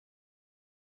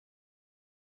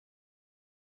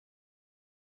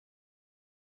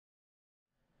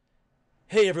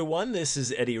Hey everyone, this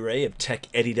is Eddie Ray of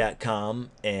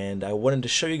TechEddie.com, and I wanted to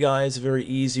show you guys a very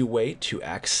easy way to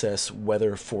access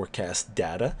weather forecast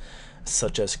data,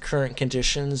 such as current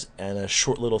conditions and a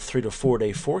short little 3 to 4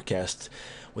 day forecast,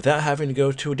 without having to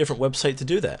go to a different website to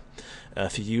do that.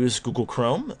 If you use Google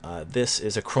Chrome, this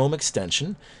is a Chrome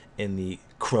extension in the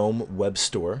Chrome Web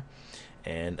Store,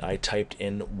 and I typed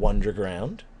in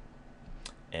Wonderground,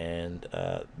 and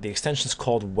the extension is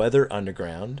called Weather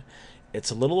Underground. It's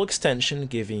a little extension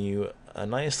giving you a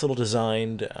nice little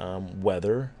designed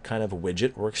weather kind of a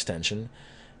widget or extension,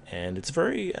 and it's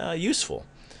very useful.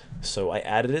 So I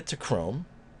added it to Chrome,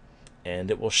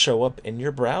 and it will show up in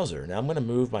your browser. Now I'm going to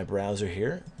move my browser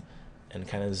here and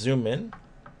kind of zoom in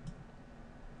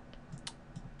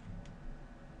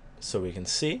so we can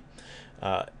see.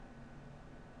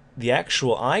 The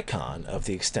actual icon of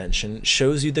the extension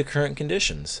shows you the current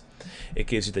conditions. It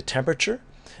gives you the temperature,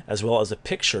 as well as a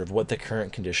picture of what the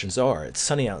current conditions are. It's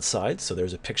sunny outside, so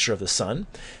there's a picture of the sun,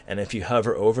 and if you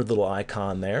hover over the little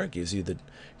icon there, it gives you the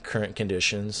current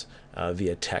conditions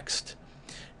via text.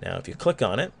 Now if you click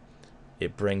on it,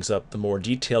 it brings up the more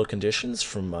detailed conditions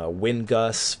from wind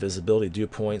gusts, visibility, dew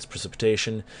points,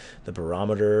 precipitation, the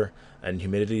barometer, and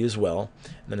humidity as well.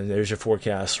 And then there's your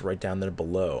forecast right down there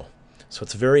below. So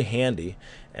it's very handy,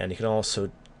 and you can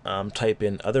also type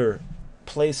in other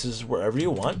places wherever you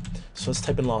want. So let's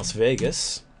type in Las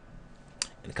Vegas.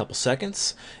 In a couple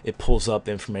seconds, it pulls up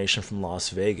information from Las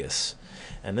Vegas.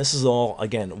 And this is all,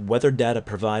 again, weather data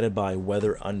provided by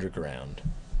Weather Underground.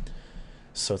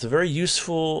 So it's a very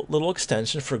useful little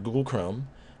extension for Google Chrome.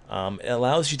 It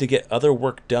allows you to get other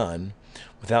work done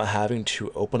without having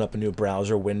to open up a new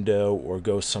browser window or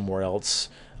go somewhere else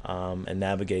and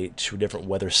navigate to a different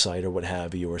weather site or what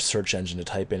have you, or a search engine to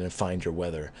type in and find your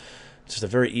weather. It's just a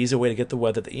very easy way to get the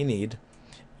weather that you need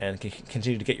and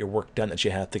continue to get your work done that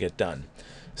you have to get done.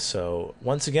 So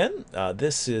once again,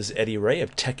 this is Eddie Ray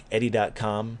of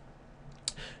TechEddie.com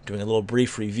doing a little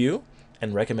brief review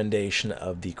and recommendation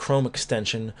of the Chrome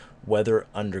extension Weather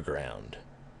Underground.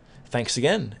 Thanks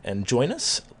again, and join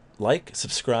us, like,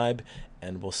 subscribe,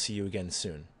 and we'll see you again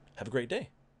soon. Have a great day.